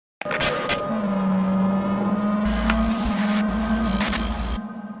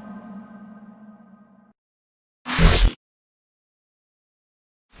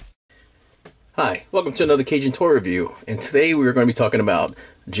Hi, welcome to another Cajun Toy Review, and today we are going to be talking about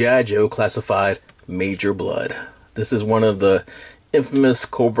G.I. Joe Classified Major Bludd. This is one of the infamous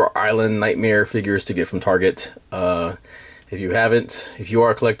Cobra Island nightmare figures to get from Target. If you haven't, if you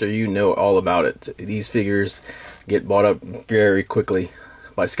are a collector, you know all about it. These figures get bought up very quickly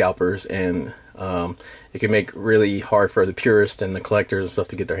by scalpers, and it can make really hard for the purists and the collectors and stuff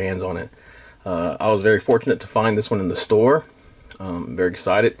to get their hands on it. I was very fortunate to find this one in the store. Very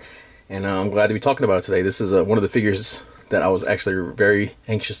excited. And I'm glad to be talking about it today. This is one of the figures that I was actually very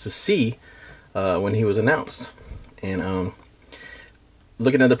anxious to see when he was announced. And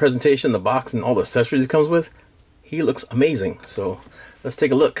looking at the presentation, the box, and all the accessories it comes with, he looks amazing. So let's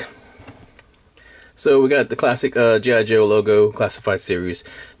take a look. So we got the classic G.I. Joe logo, Classified Series,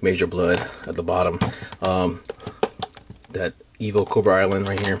 Major Bludd at the bottom. That evil Cobra Island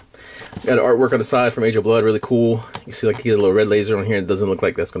right here. Got artwork on the side for Major Bludd, really cool. You see, like, you get a little red laser on here. It doesn't look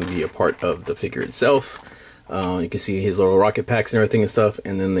like that's going to be a part of the figure itself. You can see his little rocket packs and everything and stuff.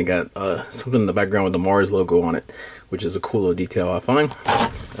 And then they got something in the background with the Mars logo on it, which is a cool little detail I find.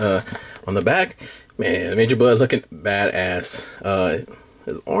 On the back, man, Major Bludd looking badass.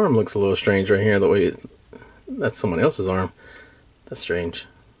 His arm looks a little strange right here. The way that's someone else's arm. That's strange.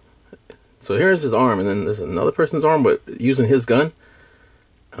 So here's his arm, and then there's another person's arm, but using his gun.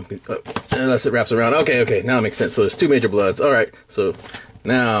 Unless it wraps around. Okay, now it makes sense. So there's two Major Bloods. All right, so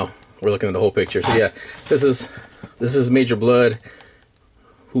now we're looking at the whole picture. So yeah, this is Major Bludd,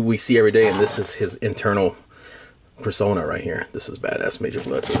 who we see every day, and this is his internal persona right here. This is badass Major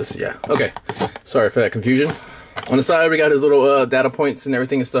Bludd. So this, yeah, okay. Sorry for that confusion. On the side, we got his little data points and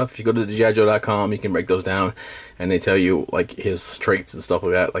everything and stuff. If you go to GIJoe.com, you can break those down, and they tell you like his traits and stuff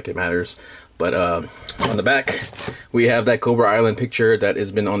like that, like it matters. But on the back, we have that Cobra Island picture that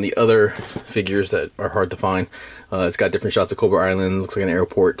has been on the other figures that are hard to find. It's got different shots of Cobra Island. Looks like an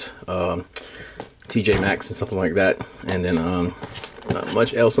airport, TJ Maxx and something like that. And then not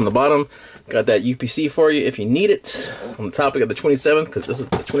much else on the bottom. Got that UPC for you if you need it. On the top, we got the 27th, because this is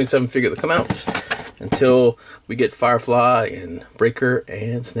the 27th figure that come out. Until we get Firefly and Breaker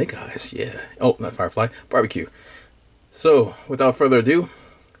and Snake Eyes. Yeah. Oh, not Firefly. Barbecue. So, without further ado,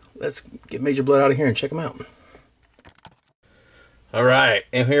 let's get Major Bludd out of here and check him out. Alright,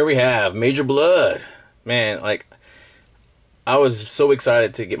 and here we have Major Bludd. Man, like, I was so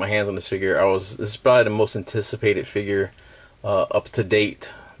excited to get my hands on this figure. This is probably the most anticipated figure up to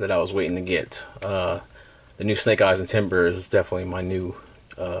date that I was waiting to get. The new Snake Eyes and Timber is definitely my new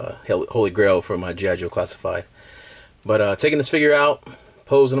holy grail for my G.I. Joe Classified. But taking this figure out,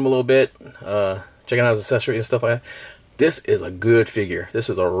 posing him a little bit, checking out his accessories and stuff like that. This is a good figure. This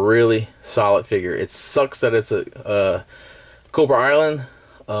is a really solid figure. It sucks that it's a Cobra Island.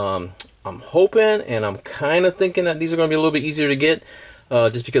 I'm hoping, and I'm kind of thinking that these are going to be a little bit easier to get,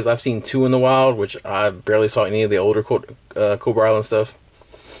 just because I've seen two in the wild, which I barely saw any of the older Cobra Island stuff.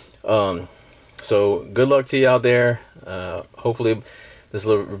 So good luck to you out there. Hopefully this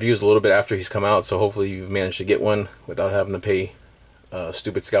review is a little bit after he's come out, so hopefully you've managed to get one without having to pay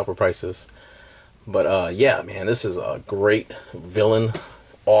stupid scalper prices. But yeah, man, this is a great villain,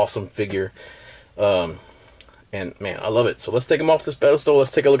 awesome figure, and man, I love it. So let's take him off this pedestal.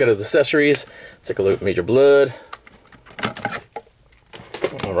 Let's take a look at his accessories. Take a look at Major Bludd.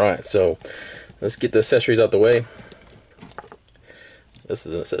 All right, so let's get the accessories out the way. This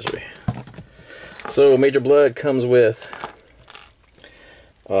is an accessory. So Major Bludd comes with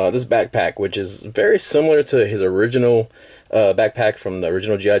this backpack, which is very similar to his original backpack from the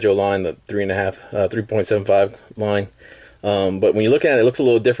original G.I. Joe line, the 3.75 line. But when you look at it, it looks a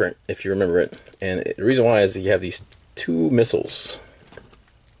little different if you remember it. And the reason why is you have these two missiles,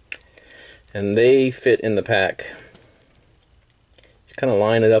 and they fit in the pack. Just kind of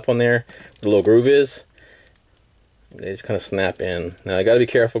line it up on there where the little groove is. They just kind of snap in. Now I got to be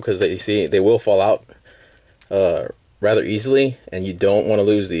careful because you see they will fall out rather easily, and you don't want to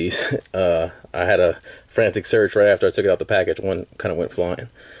lose these. I had a frantic search right after I took it out the package. One kind of went flying,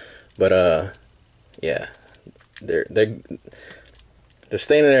 but yeah, they're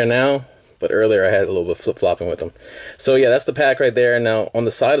staying there now. But earlier I had a little bit of flip-flopping with them. So yeah, that's the pack right there. Now on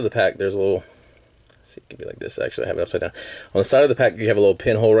the side of the pack, there's a little. Let's see, it could be like this. Actually, I have it upside down. On the side of the pack, you have a little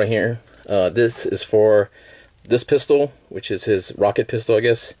pinhole right here. This is for this pistol, which is his rocket pistol, I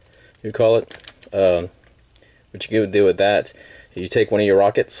guess you'd call it. What you can do with that, you take one of your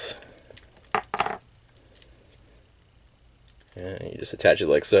rockets, and you just attach it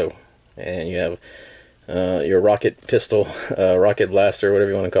like so, and you have your rocket pistol, rocket blaster, whatever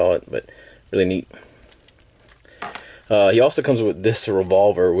you want to call it, but really neat. He also comes with this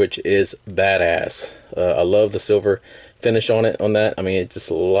revolver, which is badass. I love the silver finish on it, on that. I mean, it's just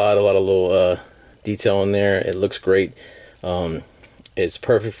a lot of little detail in there. It looks great. It's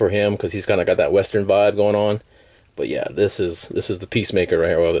perfect for him because he's kind of got that Western vibe going on. But yeah, this is the Peacemaker right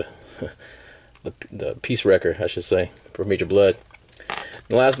here, or the Peace Wrecker, I should say, for Major Bludd.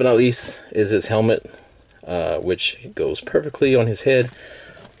 And last but not least is his helmet, which goes perfectly on his head.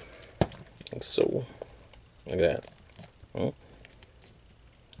 So, look at that. Oh.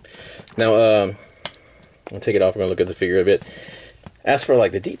 Now, I'll take it off. We're gonna look at the figure a bit. As for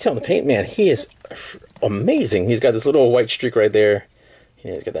like the detail in the paint, man, he is amazing. He's got this little white streak right there.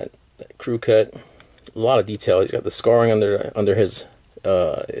 He's got that crew cut. A lot of detail. He's got the scarring under his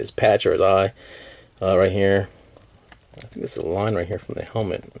patch or his eye right here. I think this is a line right here from the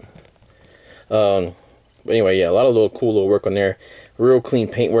helmet. But anyway, yeah, a lot of cool little work on there. Real clean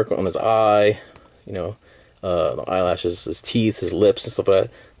paint work on his eye. You know, the eyelashes, his teeth, his lips, and stuff like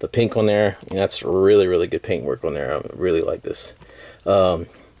that. The pink on there. I mean, that's really good paint work on there. I really like this. But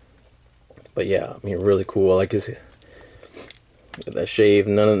yeah, I mean, really cool. I like his that shave.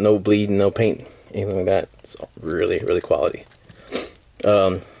 No bleeding, no paint, anything like that. It's really quality.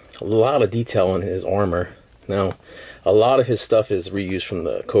 A lot of detail in his armor. Now, a lot of his stuff is reused from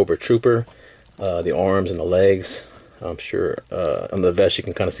the Cobra Trooper, the arms and the legs. I'm sure on the vest you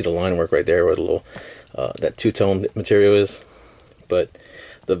can kind of see the line work right there where the little that two-tone material is. But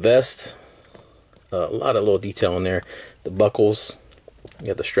the vest, a lot of little detail in there. The buckles, you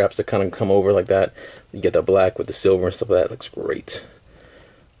got the straps that kind of come over like that. You get the black with the silver and stuff like that. Looks great.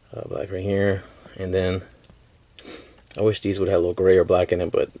 Black right here, and then I wish these would have a little gray or black in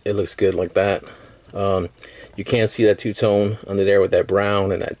it, but it looks good like that. You can see that two-tone under there with that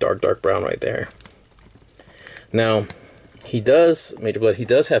brown and that dark brown right there. Now, Major Bludd, he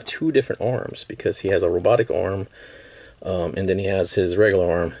does have two different arms because he has a robotic arm, and then he has his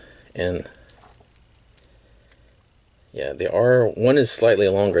regular arm. And yeah, one is slightly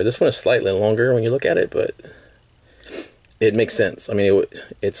longer. This one is slightly longer when you look at it, but it makes sense. I mean,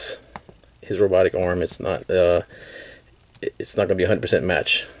 it's his robotic arm. It's not going to be 100%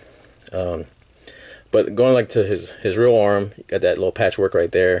 match. But going like to his real arm, you got that little patchwork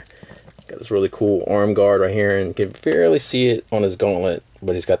right there. Got this really cool arm guard right here, and you can barely see it on his gauntlet,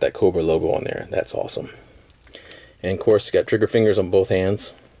 but he's got that Cobra logo on there. That's awesome. And of course, you got trigger fingers on both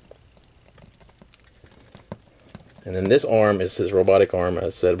hands. And then this arm is his robotic arm, as I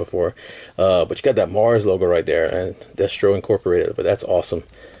said before. But you got that Mars logo right there, and Destro incorporated. But that's awesome.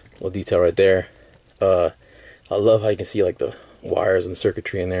 Little detail right there. I love how you can see like the wires and the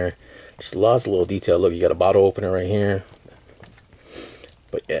circuitry in there. Just lots of little detail. Look, you got a bottle opener right here.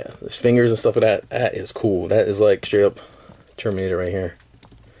 But yeah, there's fingers and stuff like that. That is cool. That is like straight up Terminator right here.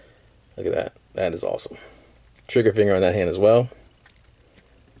 Look at that. That is awesome. Trigger finger on that hand as well.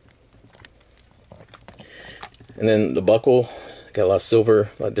 And then the buckle, got a lot of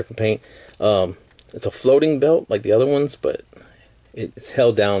silver, a lot of different paint. It's a floating belt like the other ones, but it's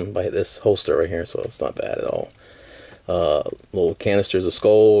held down by this holster right here, so it's not bad at all. Little canisters of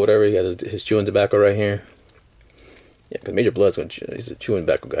skull, whatever. He got his chewing tobacco right here. Yeah, because Major Bludd's he's a chewing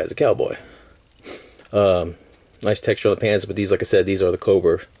tobacco guy. He's a cowboy. Nice texture on the pants, but these, like I said, these are the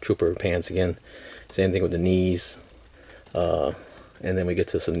Cobra Trooper pants again. Same thing with the knees. And then we get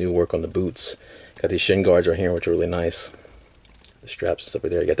to some new work on the boots. Got these shin guards right here, which are really nice. The straps and stuff right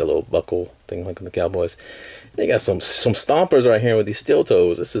there. You got that little buckle thing like in the Cowboys. They got some stompers right here with these steel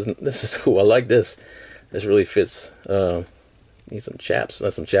toes. This is cool. I like this. This really fits. Need some chaps.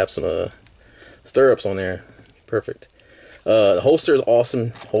 Some stirrups on there. Perfect. The holster is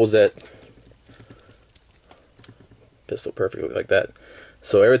awesome. Holds that pistol perfectly like that.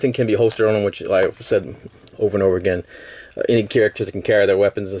 So everything can be holstered on them, which, like I've said over and over again, any characters can carry their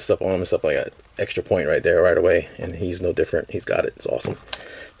weapons and stuff on them and stuff like that. Extra point right there right away, and he's no different. He's got it. It's awesome.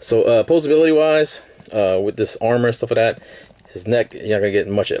 So posability wise, with this armor and stuff like that, his neck, you're not gonna get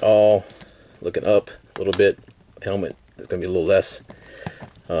much at all. Looking up a little bit, helmet is gonna be a little less.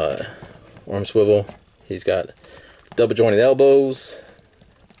 Arm swivel. He's got double jointed elbows,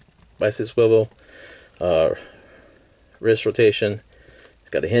 bicep swivel, wrist rotation. He's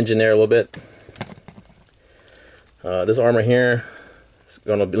got a hinge in there a little bit. This armor here is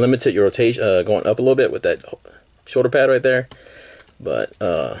going to limit your rotation, going up a little bit with that shoulder pad right there. But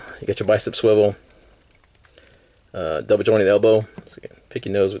you got your bicep swivel, double jointed elbow. So you can pick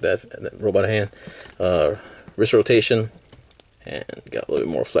your nose with that robot hand. Wrist rotation, and got a little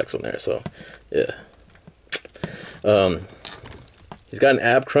bit more flex on there. So yeah. He's got an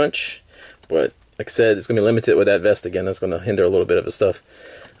ab crunch, but like I said, it's gonna be limited with that vest again. That's gonna hinder a little bit of his stuff.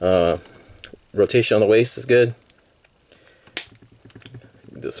 Rotation on the waist is good.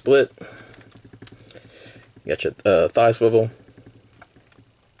 Do a split. You got your thigh swivel.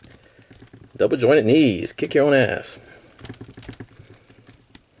 Double jointed knees. Kick your own ass.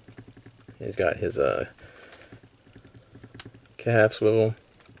 He's got his calf swivel.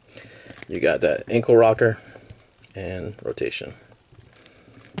 You got that ankle rocker and rotation.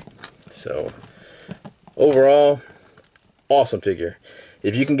 So overall, awesome figure.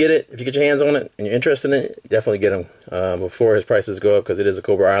 If you can get it, if you get your hands on it and you're interested in it, definitely get him before his prices go up, because it is a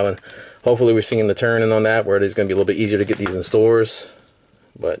Cobra Island. Hopefully we're seeing the turning on that, where it is going to be a little bit easier to get these in stores.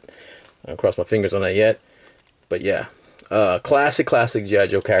 But I don't cross my fingers on that yet. But yeah, classic G.I.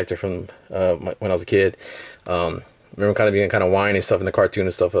 Joe character from when I was a kid. Remember kind of being kind of whiny and stuff in the cartoon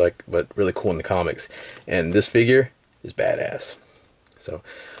and stuff like, but really cool in the comics. And this figure is badass. So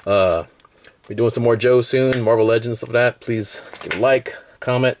we're doing some more Joe soon, Marvel Legends, stuff like that. Please give a like,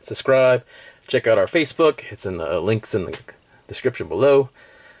 comment, subscribe. Check out our Facebook. It's in the links in the description below.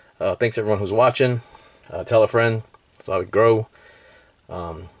 Thanks everyone who's watching. Tell a friend. That's how we grow.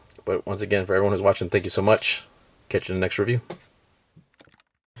 But once again, for everyone who's watching, thank you so much. Catch you in the next review.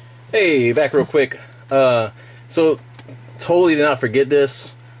 Hey, back real quick. So totally did not forget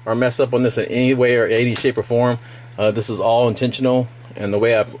this or mess up on this in any way or any shape or form. This is all intentional, and the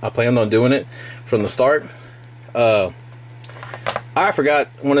way I planned on doing it from the start. I forgot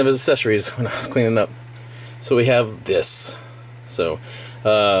one of his accessories when I was cleaning up. So we have this. So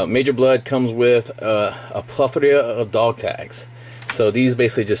Major Bludd comes with a plethora of dog tags. So these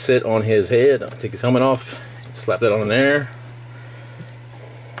basically just sit on his head. I'll take his helmet off, slap that on there.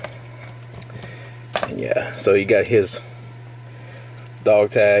 And yeah, so you got his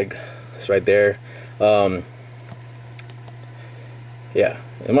dog tag. It's right there. Yeah,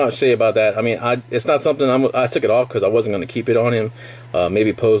 and what I'll say about that, I mean, it's not something I took it off because I wasn't going to keep it on him.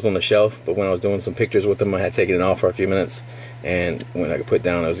 Maybe posed on the shelf, but when I was doing some pictures with him, I had taken it off for a few minutes, and when I could put it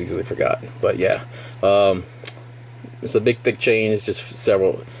down, I was easily forgot. But yeah, it's a big thick chain. It's just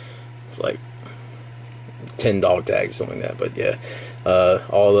several. It's like 10 dog tags or something like that. But yeah,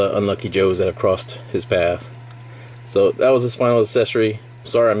 all the unlucky Joes that have crossed his path. So that was his final accessory.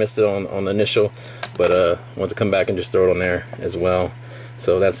 Sorry I missed it on the initial, but I want to come back and just throw it on there as well.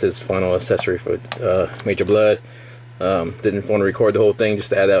 So that's his final accessory for Major Bludd. Didn't want to record the whole thing, just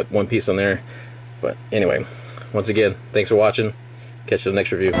to add that one piece on there. But anyway, once again, thanks for watching. Catch you in the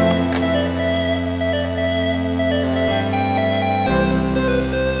next review.